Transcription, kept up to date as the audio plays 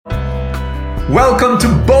Welcome to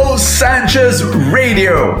Bo Sanchez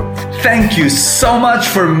Radio. Thank you so much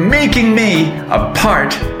for making me a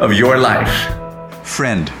part of your life.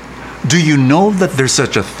 Friend, do you know that there's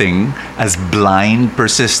such a thing as blind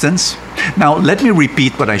persistence? Now, let me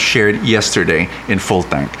repeat what I shared yesterday in Full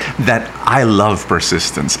Tank, that I love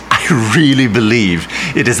persistence. I really believe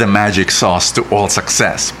it is the magic sauce to all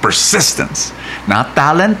success. Persistence, not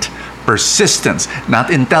talent. Persistence, not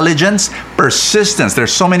intelligence, persistence.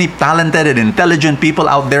 There's so many talented and intelligent people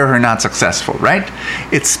out there who are not successful, right?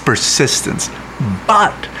 It's persistence.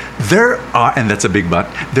 But there are, and that's a big but,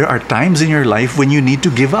 there are times in your life when you need to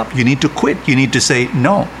give up. You need to quit. You need to say,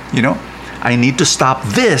 no, I need to stop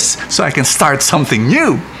this so I can start something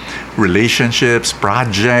new. Relationships,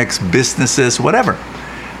 projects, businesses, whatever.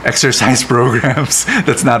 Exercise programs,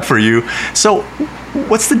 that's not for you. So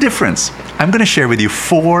what's the difference? I'm going to share with you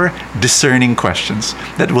 4 discerning questions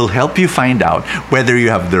that will help you find out whether you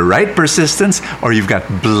have the right persistence or you've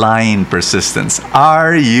got blind persistence.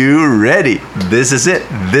 Are you ready? This is it.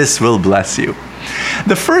 This will bless you.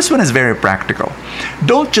 The first one is very practical.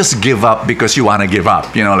 Don't just give up because you want to give up.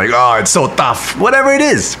 It's so tough. Whatever it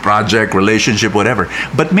is, project, relationship, whatever.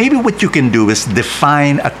 But maybe what you can do is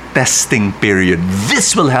define a testing period.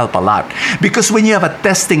 This will help a lot. Because when you have a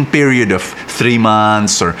testing period of 3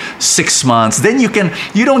 months or 6 months, then you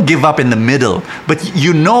don't give up in the middle. But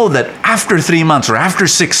you know that after 3 months or after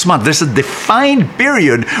 6 months, there's a defined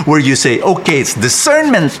period where you say, okay, it's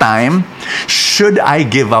discernment time. Should I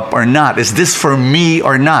give up or not? Is this for me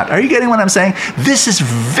or not? Are you getting what I'm saying? This is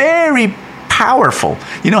very powerful.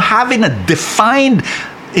 Having a defined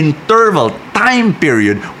interval, time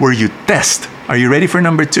period where you test. Are you ready for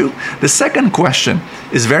number 2? The second question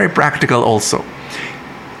is very practical also.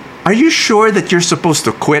 Are you sure that you're supposed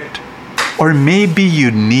to quit? Or maybe you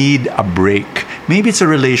need a break. Maybe it's a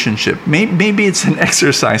relationship. Maybe it's an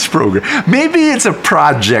exercise program. Maybe it's a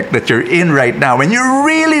project that you're in right now and you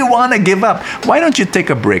really want to give up. Why don't you take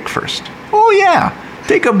a break first? Oh yeah,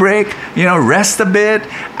 take a break, rest a bit.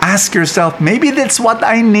 Ask yourself, maybe that's what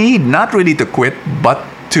I need. Not really to quit, but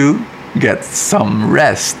to get some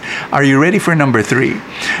rest. Are you ready for number 3?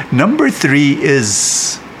 Number 3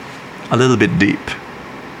 is a little bit deep.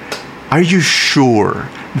 Are you sure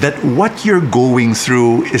that what you're going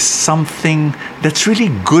through is something that's really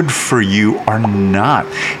good for you or not?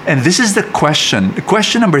 And this is the question.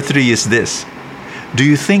 Question number 3 is this. Do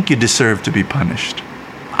you think you deserve to be punished?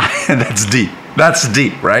 That's deep. That's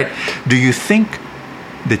deep, right? Do you think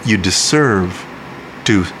that you deserve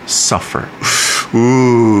to suffer?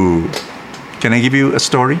 Ooh. Can I give you a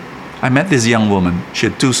story? I met this young woman. She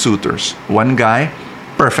had 2 suitors. One guy,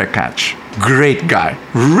 perfect catch. Great guy.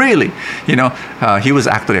 Really. He was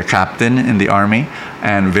actually a captain in the army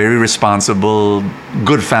and very responsible,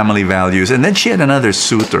 good family values. And then she had another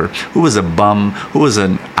suitor who was a bum, who was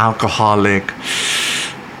an alcoholic.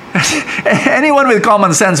 Anyone with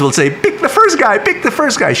common sense will say, pick the first guy, pick the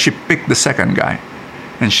first guy. She picked the second guy.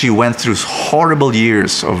 And she went through horrible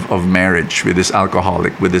years of marriage with this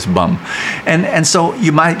alcoholic, with this bum. And so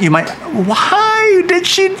you might, why did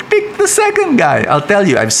she pick the second guy? I'll tell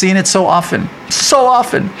you, I've seen it so often. So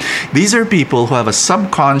often. These are people who have a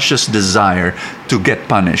subconscious desire to get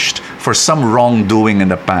punished for some wrongdoing in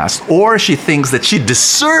the past. Or she thinks that she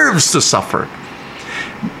deserves to suffer.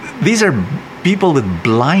 These are people with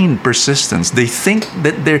blind persistence. They think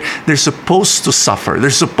that they're supposed to suffer.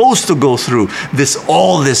 They're supposed to go through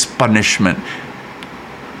all this punishment.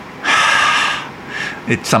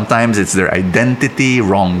 Sometimes it's their identity,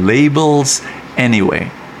 wrong labels.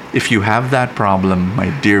 Anyway, if you have that problem, my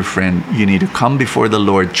dear friend, you need to come before the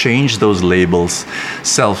Lord, change those labels,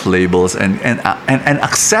 self-labels, and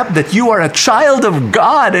accept that you are a child of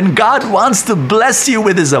God and God wants to bless you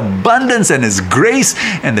with His abundance and His grace,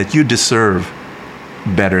 and that you deserve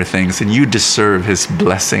better things and you deserve His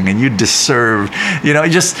blessing and you deserve,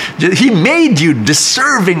 He made you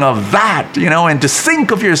deserving of that, and to think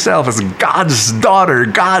of yourself as God's daughter,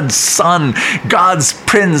 God's son, God's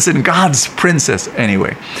prince and God's princess.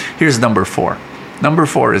 Anyway, here's number 4. Number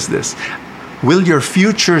 4 is this. Will your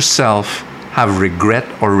future self have regret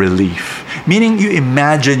or relief? Meaning you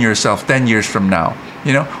imagine yourself 10 years from now,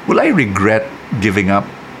 will I regret giving up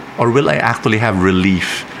or will I actually have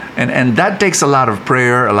relief? And that takes a lot of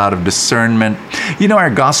prayer, a lot of discernment. Our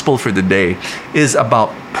gospel for the day is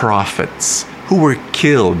about prophets who were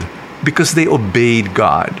killed because they obeyed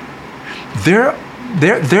God. There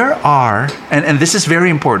are, and this is very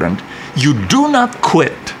important, you do not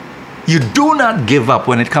quit. You do not give up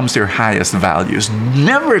when it comes to your highest values.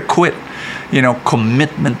 Never quit,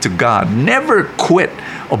 commitment to God. Never quit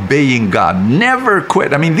obeying God. Never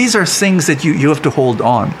quit. I mean, these are things that you have to hold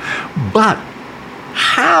on. But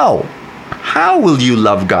How? How will you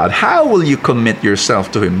love God? How will you commit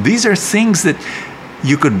yourself to Him? These are things that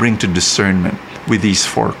you could bring to discernment with these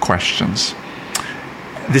 4 questions.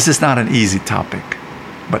 This is not an easy topic,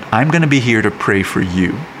 but I'm going to be here to pray for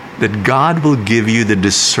you that God will give you the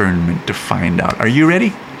discernment to find out. Are you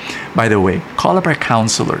ready? By the way, call up our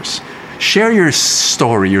counselors. Share your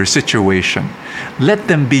story, your situation. Let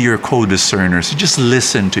them be your co-discerners. Just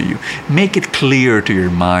listen to you. Make it clear to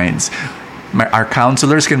your minds. Our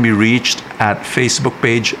counselors can be reached at Facebook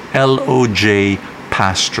page LOJ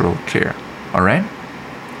Pastoral Care. All right?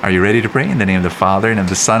 Are you ready to pray? In the name of the Father, and of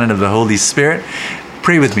the Son, and of the Holy Spirit.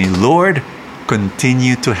 Pray with me. Lord,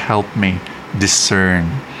 continue to help me discern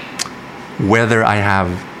whether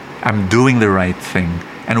I'm doing the right thing,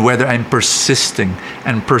 and whether I'm persisting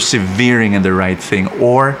and persevering in the right thing,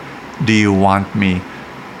 or do you want me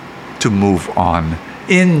to move on?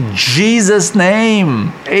 In Jesus'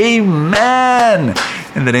 name, amen.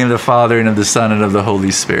 In the name of the Father, and of the Son, and of the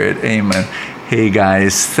Holy Spirit, amen. Hey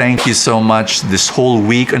guys, thank you so much. This whole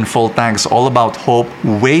week in Full Tank is all about hope.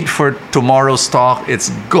 Wait for tomorrow's talk. It's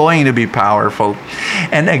going to be powerful.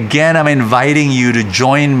 And again, I'm inviting you to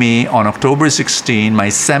join me on October 16. My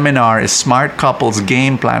seminar is Smart Couples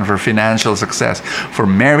Game Plan for Financial Success. For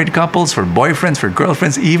married couples, for boyfriends, for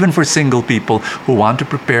girlfriends, even for single people who want to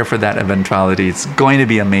prepare for that eventuality. It's going to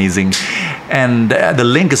be amazing. And the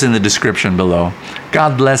link is in the description below.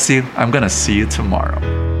 God bless you. I'm going to see you tomorrow.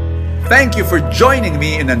 Thank you for joining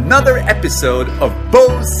me in another episode of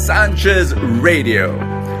Bo Sanchez Radio.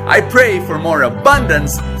 I pray for more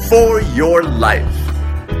abundance for your life.